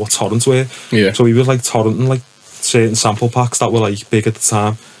didn't even know what torrents were. Yeah. So he was like torrenting like certain sample packs that were like big at the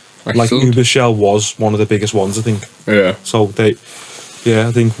time. Like Excellent. Uber Shell was one of the biggest ones, I think. Yeah. So I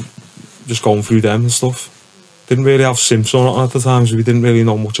think just going through them and stuff. Didn't really have Simps on at the time, so we didn't really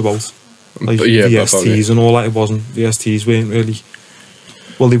know much about like VSTs and all that. It wasn't VSTs weren't really.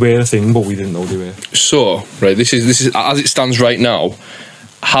 Well, they were a thing, but we didn't know they were. So, right, this is as it stands right now.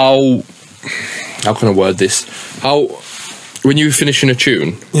 How can I word this? How when you were finishing a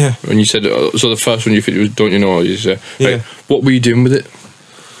tune? Yeah. When you said so, the first one you finished was "Don't You Know?" You said, Yeah. Right, what were you doing with it?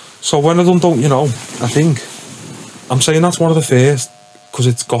 So when I done Don't You Know, I think I'm saying that's one of the first because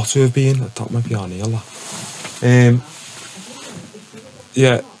it's got to have been. That might be on here, that.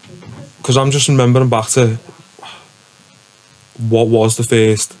 Yeah, because I'm just remembering back to what was the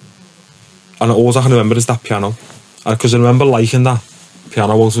first, and all I can remember is that piano, because I remember liking that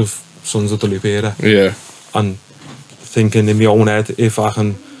piano out of Sons of the Loop era, Yeah. and thinking in my own head, if I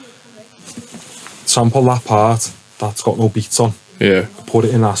can sample that part that's got no beats on, Yeah. put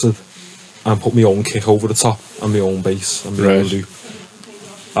it in acid and put my own kick over the top and my own bass and my own Right. loop,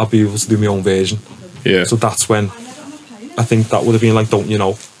 I'll be able to do my own version. Yeah. So that's when I think that would have been like Don't You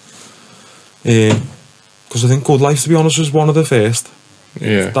Know, because I think Good Life, to be honest, was one of the first.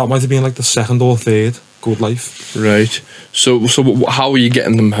 Yeah. That might have been like the second or third Good Life. Right. So how were you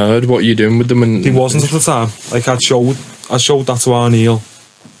getting them heard? What are you doing with them? And He wasn't at the time. Like I showed that to our Neil.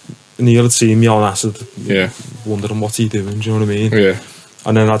 Neil had seen me on acid, Yeah. wondering what's he doing, do you know what I mean? Yeah.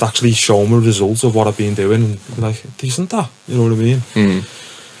 And then I'd actually show him the results of what I've been doing, and he'd be like, decent that, you know what I mean? Mm.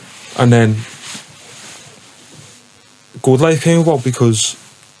 And then Good Life came about because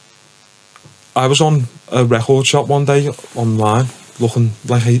I was on a record shop one day online looking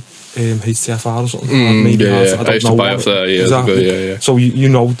like HTFR or something. Maybe yeah, has, yeah. I used to buy off there years ago, yeah. So you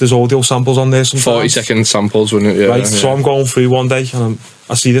know there's audio samples on there sometimes. 40-second samples, wasn't it? Yeah. Right, Yeah. so I'm going through one day and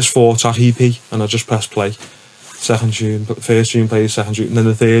I see this 4-track EP and I just press play. Second tune, first tune plays, second tune, and then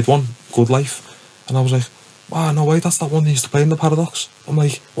the third one, Good Life. And I was like, wow, no way, that's that one they used to play in the Paradox. I'm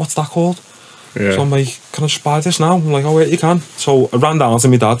like, what's that called? Yeah. So I'm like, can I just buy this now? I'm like, oh wait, you can. So I ran down to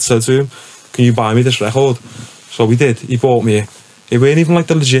my dad, said to him, can you buy me this record? So we did. He bought me it. It weren't even like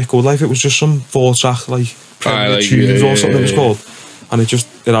the legit Good Life, it was just some 4-track like tunes or something it was called. And it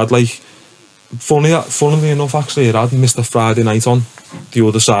had like, funnily enough actually, it had Mr. Friday Night on the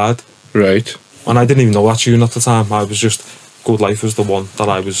other side. Right. And I didn't even know that tune at the time. I was just, Good Life was the one that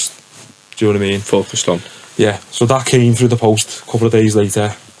I was, do you know what I mean? Focused on. Yeah, so that came through the post a couple of days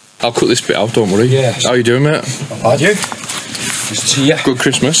later. I'll cut this bit out, don't worry. Yeah. How you doing, mate? How'd you? Just to see ya. Good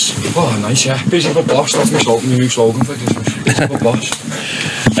Christmas. Oh, nice, yeah. Busy but boss. That's my new slogan for Christmas. Busy but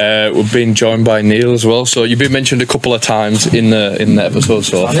boss. We've been joined by Neil as well. So you've been mentioned a couple of times in the episode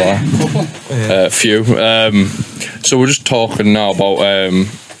so far. Few. So we're just talking now about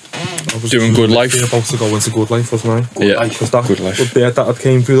doing Good Life. I was about to go into Good Life, wasn't I? Yeah, Because that Good Life. the bit that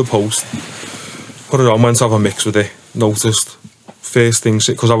came through the post, put it on, went to have a mix with it, noticed first things,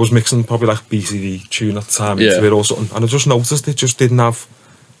 because I was mixing probably like BCD tune at the time, Yeah. into it or something, and I just noticed it just didn't have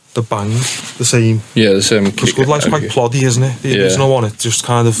the bang, the same. Yeah, the same. Because Good Life's quite ploddy, isn't it? The original one, it just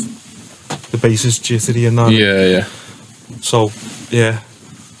kind of, the bass is jittery and that. Yeah, yeah. So, yeah,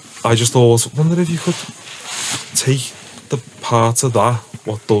 I just thought, wonder if you could take the part of that,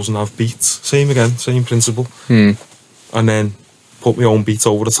 what doesn't have beats, same principle, and then put my own beats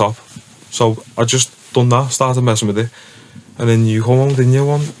over the top. So I just done that, started messing with it, and then you come home, didn't you,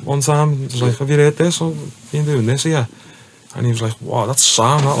 one time, and was like, have you heard this, or been doing this here? And he was like, wow, that's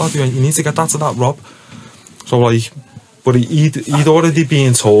Sam, that lad, you need to get that to that Rob. So like, but he'd already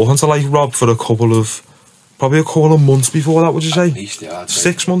been talking to like Rob for probably a couple of months before that, would you say? At least, yeah. I'd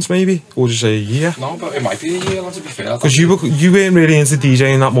say. 6 months maybe? Or would you say a year? No, but it might be a year, to be fair. Because you weren't really into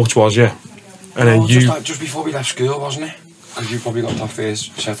DJing that much, was you? And then just before we left school, wasn't it? Because you probably got that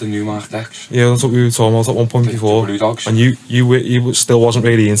first set of new Mark decks. Yeah, that's what we were talking about at one point before. Blue Dogs. And you still wasn't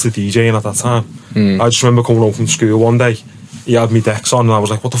really into DJing at that time. I just remember coming home from school one day. He had me decks on, and I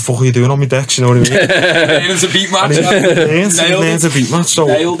was like, "What the fuck are you doing on my decks?" You know what I mean? It's a beat match. Nailed a beat match. So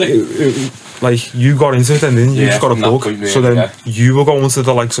Nailed it. like you got into it, and then you Yeah, just got a from that bug. point, really, So then yeah. you were going to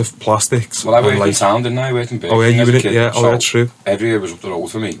the likes of plastics. Well, I worked and, in town, didn't I? I worked in Birking. Oh, yeah, you as a did, kid, yeah. Oh, so that's true. Everywhere was up the road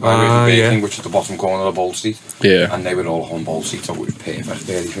for me. I worked Ah, in Birking, yeah. which is the bottom corner of Bold Street. Yeah. And they were all on Bold Street, so it was perfect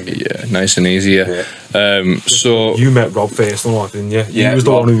really for me. Yeah, nice and easy. Yeah. So You met Rob first and all that, didn't you? Yeah, he was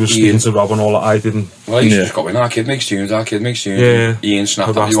the Rob, one who was Ian. speaking to Rob and all that. I didn't. Well, I used to Yeah. just go in, our kid makes tunes. Yeah. Ian snapped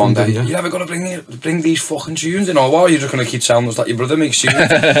at Harassed me one them, day. didn't you? You never got to bring these fucking tunes in, or what? You're just going to keep telling us that your brother makes tunes.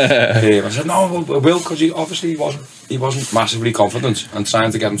 I said, no, I will, because he obviously wasn't massively confident, and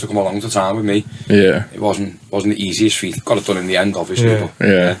trying to get him to come along to town with me, yeah, it wasn't the easiest feat. Got it done in the end, obviously. Yeah. But,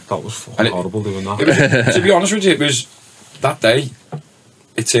 yeah. That was fucking And it- horrible doing that. It was, to be honest with you, it was that day.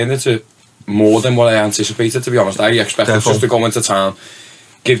 It turned into more than what I anticipated. To be honest, I expected Careful. just to go into town,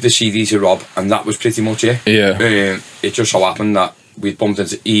 give the CD to Rob, and that was pretty much it. Yeah. It just so happened that we'd bumped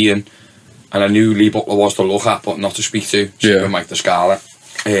into Ian, and I knew Lee Butler was to look at, but not to speak to. Yeah. With Mike the Scarlet.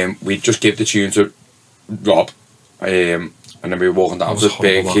 We'd just give the tune to Rob, and then we were walking down That to was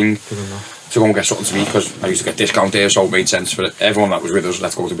horrible, Burger King doing that. to go and get something to eat, because I used to get discount there, so it made sense for everyone that was with us.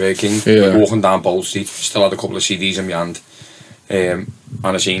 Let's go to Burger King. Yeah. We were walking down Bold Street, still had a couple of CDs in my hand, and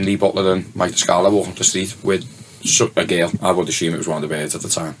I seen Lee Butler and Mike the Scarlet walking up the street with a girl. I would assume it was one of the birds at the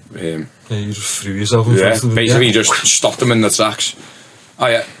time. Yeah, you just threw yourself in Yeah, front of them. basically Yeah. just stopped them in the tracks. Oh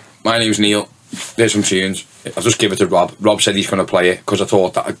yeah, my name's Neil. There's some tunes. I'll just give it to Rob. Rob said he's going to play it, because I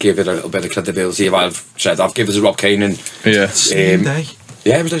thought that I'd give it a little bit of credibility if I've said I've given it to Rob Kane, and Yeah. Same day.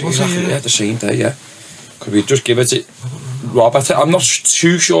 yeah, it was Was it, exactly yeah? the same day, yeah. Could we just give it to Rob? I'm not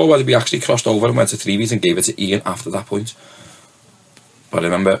too sure whether we actually crossed over and went to Treebeat and gave it to Ian after that point. But I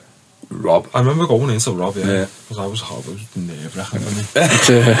remember Rob. I remember going into Rob, Yeah. yeah, because I was nerve-wracking for me.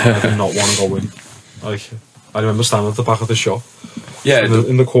 I did not want to go in. Like, I remember standing at the back of the shop, Yeah,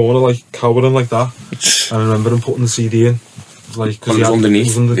 in the corner, like cowering like that. And I remember him putting the CD in, like, Well, it was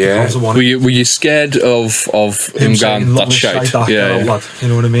underneath, yeah. Were you scared of him going that shite? Yeah. Lad, you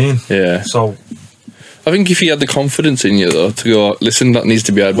know what I mean? Yeah. So I think if he had the confidence in you though to go, listen, that needs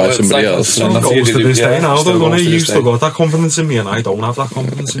to be heard by Well, it's somebody like- else. So it that's goes what to you do, this yeah, day now, still though, don't goes it? to You this still day. got that confidence in me, and I don't have that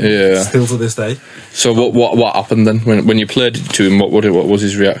confidence in me. Yeah. Still to this day. So what happened then when you played it to him? What was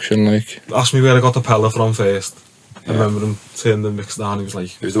his reaction like? Asked me where I got the Pella from first. I remember him turning the mix down. He was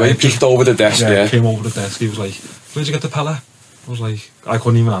like, it was the way he peeked over the desk, yeah. came over the desk. He was like, "Where'd you get the Pella?" I was like, I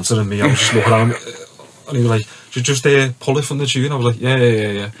couldn't even answer him. I was just looking at him, and he was like, "Just pull it from the tune." I was like,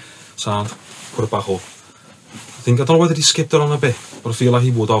 "Yeah." Sound, put it back up. I don't know whether he skipped it on a bit, but I feel like he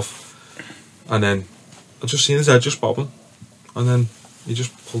would have. And then I just seen his head just bobbing, and then he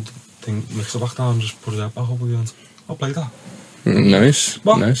just pulled the thing, mixer back down, and just put it back up again. I'll play that. Nice,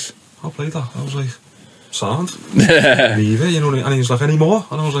 What? nice. I'll play that. I was like, sound. Leave it, you know. And he was like, any more?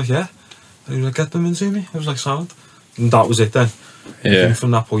 And I was like, yeah. And he was like, get them into me. I was like, sound. And that was it then. I Yeah. think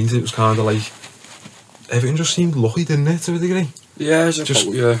from that point, it was kind of like, everything just seemed lucky, didn't it, to a degree? Yeah, Just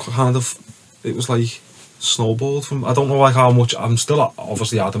yeah. kind of, it was like snowballed from, I don't know like how much, I'm still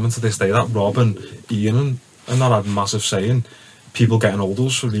obviously adamant to this day that Rob and Ian and that had massive say in people getting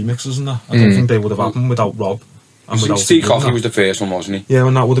orders for remixes and that. I don't think they would have happened without Rob. And without Steve him doing Coffey that. was the first one, wasn't he? Yeah,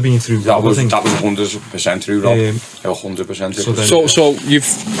 and that would have been through That Rob, I was think. 100% through Rob. 100% So then- So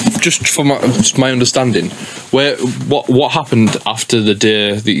you've just from my understanding, what happened after the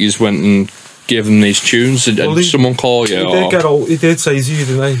day that you went and gave them these tunes? Did Well, someone call you? He did say to you,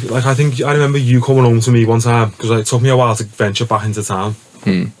 didn't he? Like, I remember you coming home to me one time, because it took me a while to venture back into town.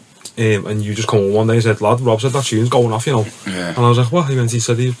 And you just come on one day and said, lad, Rob said that tune's going off, you know. Yeah. And I was like, what? He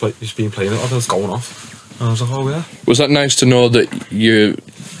said he's been playing it, oh, it's going off. And I was like, oh yeah. Was that nice to know that your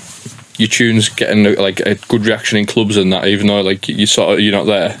tunes getting like a good reaction in clubs and that, even though like you're not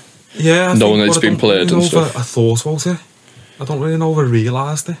there? Yeah, Knowing that it's been played and stuff. I thought about it. I don't really know if I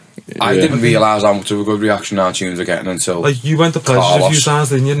realised it. I didn't realise how much of a good reaction our tunes are getting until Like, you went to places a few times,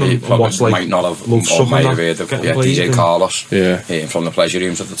 didn't you? He And probably watched, like, might not have, Love or Struck might and have that heard of getting played DJ and- Carlos Yeah. from the pleasure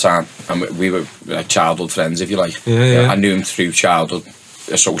rooms at the time, and we were like childhood friends, if you like. Yeah. I knew him through childhood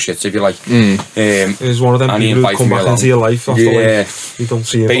associates, if you like. It was one of them And he people who invited come me back along. into your life after, Yeah. like, you don't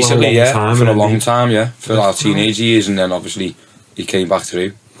see him Basically, for a long time. for a and long then time, for our teenage years, and then obviously he came back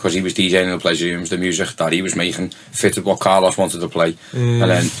through because he was DJing in the pleasure rooms. The music that he was making fitted what Carlos wanted to play, and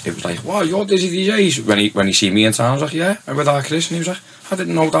then it was like, "Wow, you're Dizzy DJs." When he seen me in town, I was like, "Yeah," and with our Chris, and he was like, "I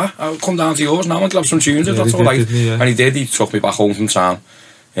didn't know that. I'll come down to yours now and grab some tunes if Yeah, that's he all did, right." didn't he? Yeah. And he did. He took me back home from town,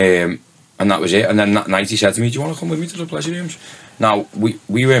 and And that was it. And then that night he said to me, "Do you want to come with me to the pleasure rooms?" Now we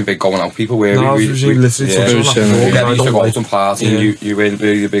weren't big going out people, were No, we? we literally touched on that before, we I used to don't go like- out and party, and you weren't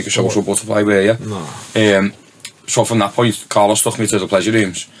really the biggest social butterfly, were you? No. So from that point, Carlos took me to the pleasure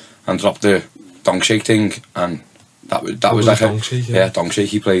rooms and dropped the donk shake thing, and that was like donk shake, yeah. donk shake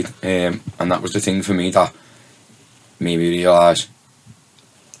he played, and that was the thing for me that made me realise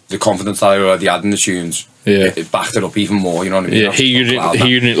the confidence that I already had in the tunes. Yeah. It backed it up even more, you know what I mean? Yeah,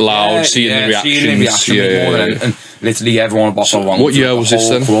 hearing it loud, seeing the reactions. Seeing the reaction more than anything. And literally everyone bottled along. What year was this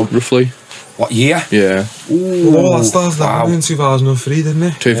then, roughly? What year? Yeah. Well, that started in 2003, didn't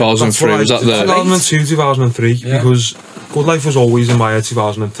it? 2003, was that the... 2002, 2003, Yeah. because Good Life was always in my head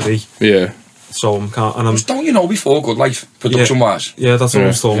 2003. Yeah. So I'm Don't you know before Good Life, production-wise? Yeah, that's what I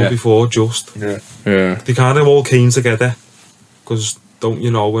was talking Yeah. before, just. Yeah. Yeah. They kind of all came together, because Don't You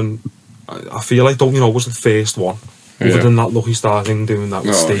Know, and I feel like Don't You Know was the first one, other Yeah. than that Lucky Star thing doing that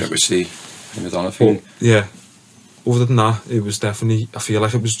with No, Steve. it was Steve. The Madonna But, thing. yeah, other than that, it was definitely, I feel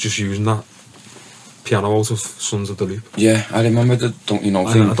like it was just using that piano out of Sons of the Loop. Yeah, I remember the Don't You Know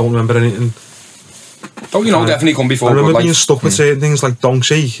I thing. don't remember anything. Don't You Know definitely come before I remember Good being Life. stuck with certain things like Dong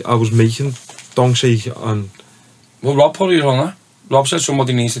Shake. I was making Dong Shake, and Well, Rob put it on that. Rob said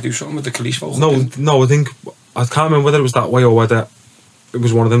somebody needs to do something with the police vocal. no, I think I can't remember whether it was that way or whether it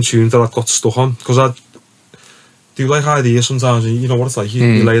was one of them tunes that I got stuck on, because I do like ideas sometimes. You know what it's like.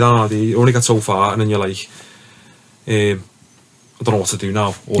 You lay down an idea, you only get so far, and then you're like, I don't know what to do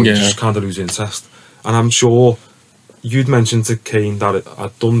now, or you Yeah. just kind of lose interest. And I'm sure you'd mentioned to Kane that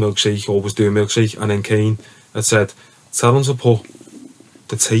I'd done Milkshake or was doing Milkshake, and then Kane had said, "Tell him to put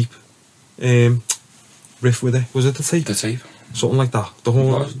the tape riff with it." Was it the tape? The tape. Something like that. The whole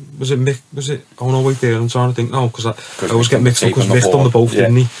What? was it Mick? Was it? Oh no, wait there. I'm trying to think. No, because I Mick always get done the mixed up tape because on the Mick done the horn, both, yeah.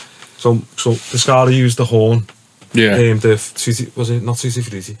 didn't he? So the Scala used the horn. Yeah. The Tutti, was it not Tutti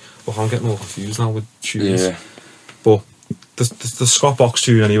Frutti? Well, I'm getting all confused now with tunes. Yeah. But the Scott Box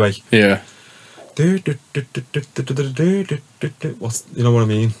tune anyway. Yeah. What's, you know what I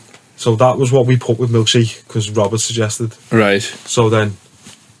mean? So that was what we put with Milkshake, because Robert suggested. Right. So then,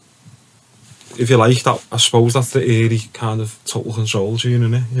 if you like that, I suppose that's the early kind of Total Control tune,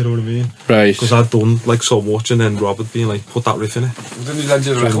 innit? You know what I mean? Right. Because I'd done like so much, and then Robert being like, put that riff in it. Didn't he lend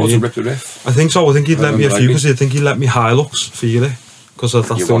you the record to rip the riff? I think so. I think he'd let me a remember few, like because I think he let me Hilux feel it. Because that's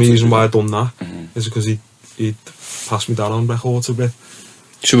You the only wanted reason to, why yeah. I'd done that. Mhm. Is because he'd passed me that on record to rip.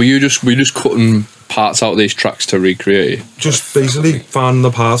 So were you just cutting parts out of these tracks to recreate it? Just basically finding the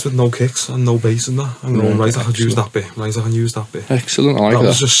parts with no kicks and no bass in that, and going, right, I could use that bit, right, I can use that bit. Excellent, I like That that.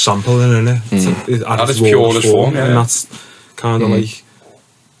 was just sampling in it. At its purest form, yeah. And that's kind of like,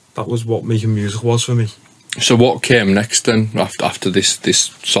 that was what making music was for me. So what came next then, after this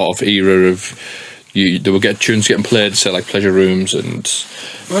sort of era of they would get tunes getting played, say like pleasure rooms and...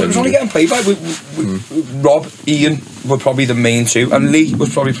 Well, it was only getting played by Rob, Ian were probably the main two, and Lee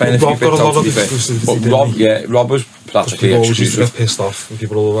was probably playing a few Rob got bits a out, lot to of be fair. exclusivity, But didn't Rob, he? yeah, Rob was practically People always used to exclusive. get pissed off when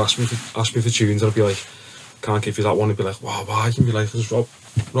people will ask me for tunes, and I'd be like, can't give you that one. I'd be like, wow, why? You can be like, because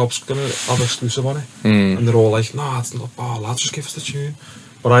Rob's gonna have exclusive on it. And they're all like, nah, it's not, oh lad, just give us the tune.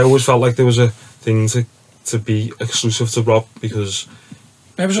 But I always felt like there was a thing to be exclusive to Rob, because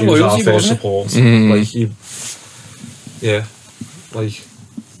It was a he was our loyalty, first wasn't it? support. Like, like,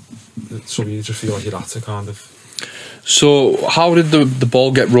 so you just feel like you had to kind of. So how did the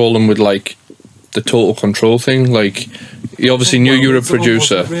ball get rolling with like the Total Control thing? Like, you obviously knew you were a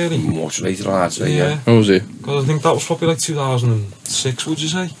producer. Really? Much later on, I'd say, Yeah. yeah. How was it? Because I think that was probably like 2006, would you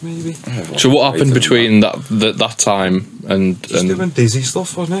say, maybe? So what happened between that time and Just doing Dizzy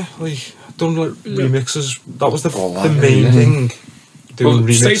stuff, wasn't it? Like, done like remixes. That was the that, main yeah. thing. Doing Well,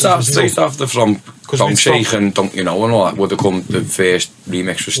 remixes. straight after from 'Cause Don't we'd Shake stopped- and Don't You Know and all that would have come the first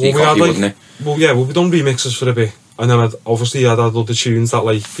remix for Steve we had, Hockey, like, wouldn't it? Well, yeah, we've done remixes for a bit. And then I'd had other tunes that,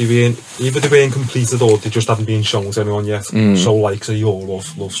 like, either they weren't completed or they just hadn't been shown to anyone yet. So, like, say, Your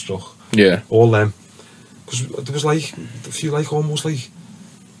Love Struck. yeah. All them. Because there was, like, a few, like, almost, like,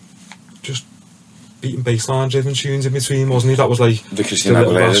 just beating bassline driven tunes in between, wasn't he? That was, like, The Christina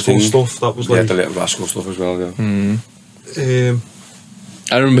Little Aguilera Rascal thing. stuff. That was, Yeah, like, the Little Rascal stuff as well, yeah.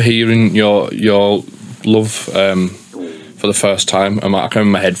 I remember hearing your love for the first time, and I can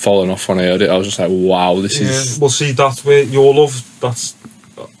remember my head falling off when I heard it. I was just like, wow, this is... Well, see, that's where Your Love, that's...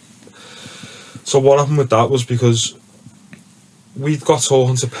 So what happened with that was because we'd got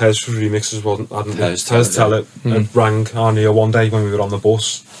talking to Pez for remixes, hadn't we? Pez Tell It rang our ear one day when we were on the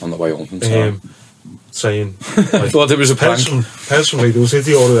bus, On the way home from town. saying... I thought it was a prank. Pez from Radio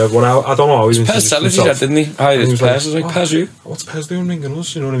City or whatever. Well, I don't know how he Pez said it, he said, didn't he? Hi, And he it's was Pez. I was like, Pez who? What's Pez doing ringing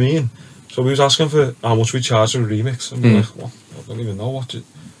us, you know what I mean? So we was asking for how much we charge for a remix, and we were like, well, I don't even know what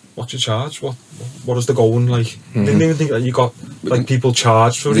what's your charge? What is the going like? Didn't even think that you got like people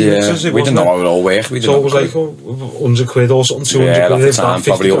charged for remixes. We didn't know how it all worked. So it was like £100 or something, 200 Yeah, quid, at the time,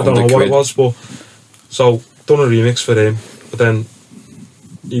 probably I don't know what it £100. was, but so done a remix for him. But then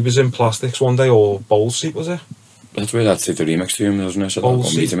he was in Plastics one day, or Bowl Seat was it? That's where that's the remix to him, doesn't it? So Bowl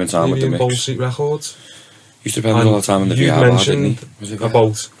I'll meet him in time with the Bowl mix. Seat Records. Used to spend all the time in the you VR, mentioned didn't he?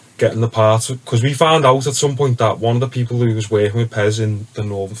 about getting the parts, because we found out at some point that one of the people who was working with Pez in the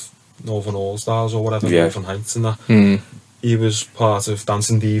Northern All Stars or whatever, Northern Heights and that, he was part of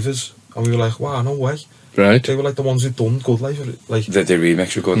Dancing Divas, and we were like, wow, no way. Right. They were like the ones who'd done Good Life, like The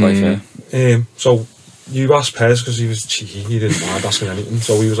remix of Good Life, yeah. So you asked Pez, because he was cheeky, he didn't mind asking anything,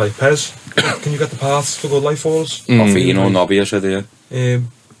 so he was like, Pez, can you get the parts for Good Life for us? Coffee, Nobby, I said, yeah.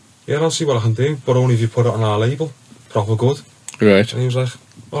 Yeah, I'll see what I can do, but only if you put it on our label, proper good. Right. And he was like,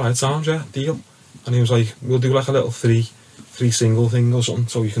 alright, sounds, yeah, deal. And he was like, we'll do like a little three single thing or something,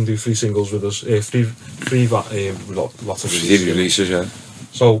 so you can do 3 singles with us, lots of Releases, yeah.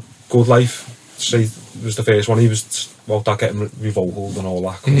 So Good Life was the first one. He was about that getting revocaled and all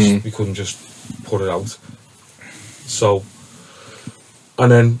that, because we couldn't just put it out. So,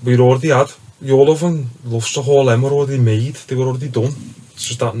 and then we'd already had Yolov and Loves to Haul them were already made, they were already done. It's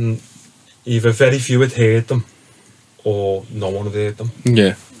just that either very few had heard them or no one had heard them.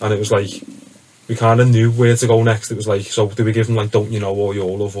 Yeah. And it was like, we kind of knew where to go next. It was like, so do we give them like Don't You Know or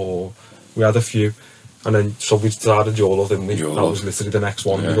Your Love, or we had a few. And then, so we started Your Love, didn't we? Your That Love. was literally the next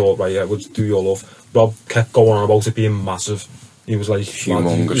one. Yeah. We thought, right, yeah, we'll do Your Love. Rob kept going on about it being massive. He was like,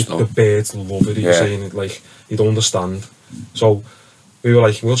 Humongous, the birds love it. He was saying it like, he'd understand. So we were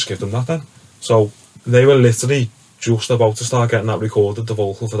like, we'll just give them that then. So they were literally just about to start getting that recorded, the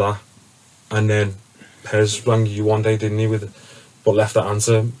vocal for that. And then Pez rang you one day, didn't he, but left that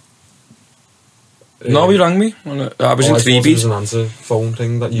answer. No, he rang me. I was in 3 It beat. was an answer phone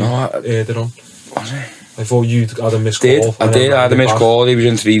thing that you heard it on. Was it? I thought you'd had a missed call. I did. I had a missed call. He was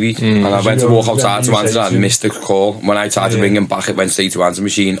in 3 beat, and I went to walk outside to answer it and missed the call. When I tried to ring him back, it went straight to answer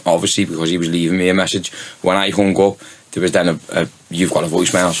machine. Obviously, because he was leaving me a message. When I hung up, there was then you've got a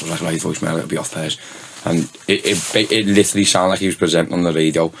voicemail. So I was like, right, voicemail, it'll be off Pez. And it literally sounded like he was presenting on the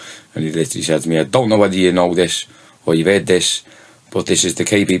radio, and he literally said to me, I don't know whether you know this or you've heard this, but this is the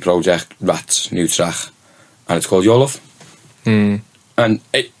KB Project Rats new track, and it's called Your Love. And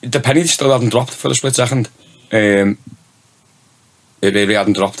the penny still hadn't dropped for a split second. It really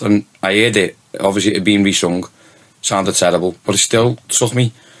hadn't dropped, and I heard it. Obviously, it had been resung, sounded terrible, but it still took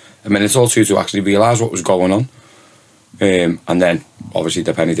me a minute or two to actually realise what was going on. And then, obviously,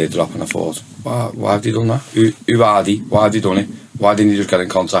 the penny did drop, and I thought, why have they done that? Who are they? Why have they done it? Why didn't they just get in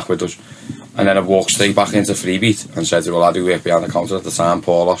contact with us? And then I walked straight back into Freebeat and said to a lad who worked behind the counter at the time,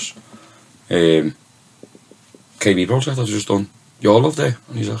 Paulos, KB Project, I've just done Your Love there.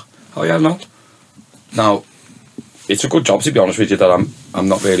 And he's like, oh yeah, no. Now, it's a good job, to be honest with you, that I'm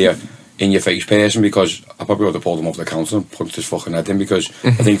not really a in-your-face person, because I probably would have pulled him off the counter and punched his fucking head in, because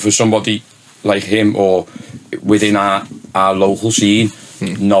I think for somebody like him, or within our local scene,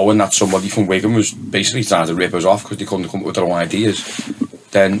 knowing that somebody from Wigan was basically trying to rip us off because they couldn't come up with their own ideas,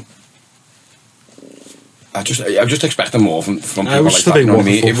 then I just expecting more from people like that. You know what I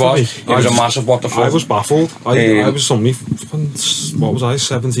mean? It was a massive what the fuck. I was baffled. I was only, what was I,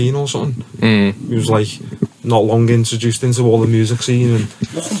 17 or something? He was like not long introduced into all the music scene, and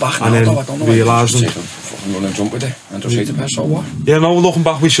looking back and now, then though, I don't know, realising, fucking run and jump with it and just say to Pez, so what? yeah, no, looking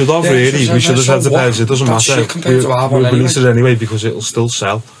back, we should have really. We should have said to Pez, it doesn't That's matter. shit compared to our one We'll release it anyway. anyway because it'll still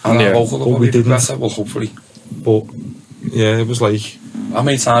sell. And Yeah. our vocal will But we probably be didn't. better, well, hopefully. But yeah, it was like, How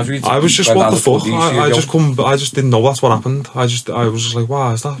many times we? I was just, went what down the fuck? Footy I just didn't know that's what happened. I was just like,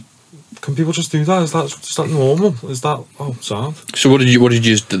 wow, is that? Can people just do that? Is that normal? Is that sound? So what did you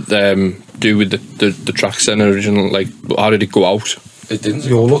do with the tracks then original? Like, how did it go out? It didn't.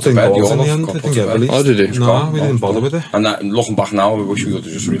 Your lot didn't go out in the end. It didn't get released. Oh, did it? No, we didn't bother with it. And that, looking back now, I wish we would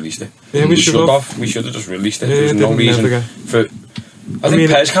have just released it. Yeah, we should have. We should have just released it. Yeah, There's it no didn't reason never for. I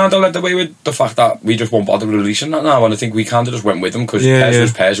think Pez kind of led the way with the fact that we just won't bother releasing that now, and I think we kind of just went with them because Pez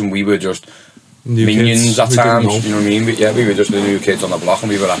was Pez and we were just New minions kids, at we didn't times. know. You know what I mean? We were just the new kids on the block,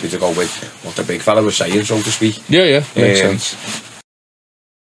 and we were happy to go with what the big fella was saying, so to speak. Yeah, makes sense.